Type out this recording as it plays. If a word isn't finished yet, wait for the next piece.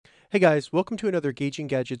Hey guys, welcome to another Gauging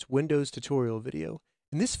Gadgets Windows tutorial video.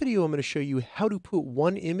 In this video, I'm going to show you how to put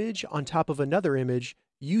one image on top of another image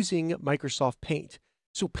using Microsoft Paint.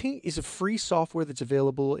 So Paint is a free software that's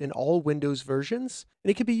available in all Windows versions,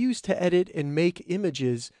 and it can be used to edit and make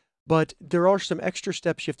images, but there are some extra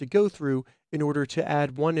steps you have to go through in order to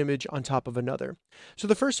add one image on top of another. So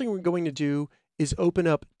the first thing we're going to do is open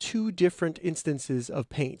up two different instances of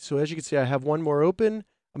Paint. So as you can see, I have one more open.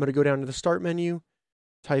 I'm going to go down to the Start menu,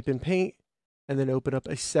 type in Paint, and then open up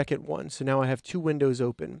a second one. So now I have two windows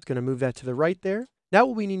open. It's going to move that to the right there. Now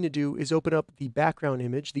what we need to do is open up the background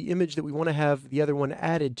image, the image that we want to have the other one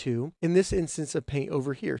added to in this instance of Paint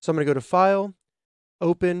over here. So I'm going to go to File,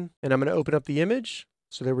 Open, and I'm going to open up the image.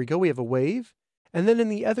 So there we go, we have a wave. And then in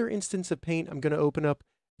the other instance of Paint, I'm going to open up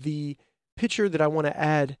the picture that I want to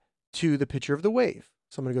add to the picture of the wave.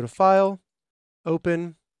 So I'm going to go to File,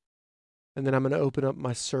 Open, and then I'm going to open up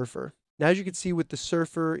my surfer. Now, as you can see with the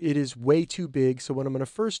surfer, it is way too big. So what I'm going to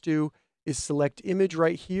first do is select image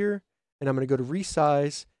right here, and I'm going to go to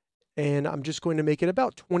resize, and I'm just going to make it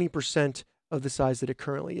about 20% of the size that it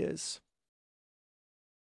currently is.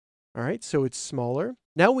 All right, so it's smaller.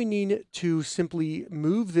 Now we need to simply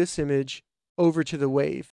move this image over to the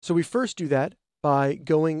wave. So we first do that by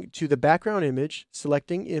going to the background image,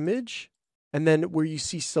 selecting image, and then where you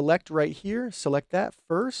see select right here, select that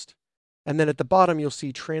first. And then at the bottom, you'll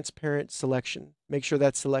see transparent selection. Make sure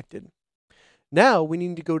that's selected. Now we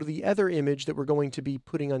need to go to the other image that we're going to be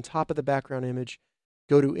putting on top of the background image.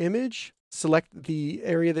 Go to image, select the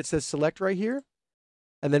area that says select right here,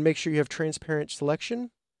 and then make sure you have transparent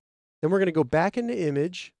selection. Then we're going to go back into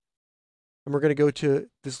image, and we're going to go to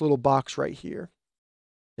this little box right here.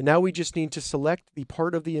 And now we just need to select the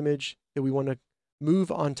part of the image that we want to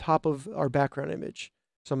move on top of our background image.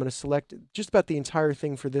 So I'm going to select just about the entire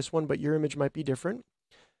thing for this one, but your image might be different.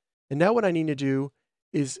 And now what I need to do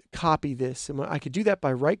is copy this. And I could do that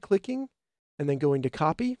by right-clicking and then going to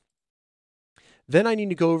copy. Then I need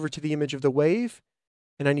to go over to the image of the wave,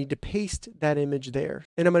 and I need to paste that image there.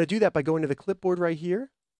 And I'm going to do that by going to the clipboard right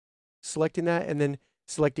here, selecting that, and then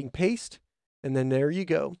selecting paste. And then there you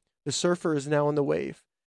go. The surfer is now on the wave.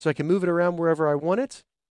 So I can move it around wherever I want it,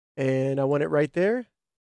 and I want it right there.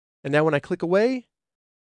 And now when I click away,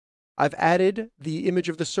 I've added the image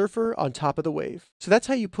of the surfer on top of the wave. So that's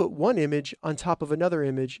how you put one image on top of another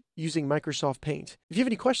image using Microsoft Paint. If you have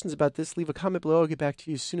any questions about this, leave a comment below. I'll get back to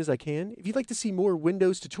you as soon as I can. If you'd like to see more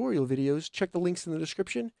Windows tutorial videos, check the links in the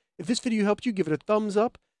description. If this video helped you, give it a thumbs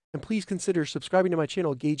up, and please consider subscribing to my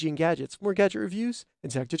channel, Gauging Gadgets, for more gadget reviews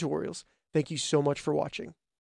and tech tutorials. Thank you so much for watching.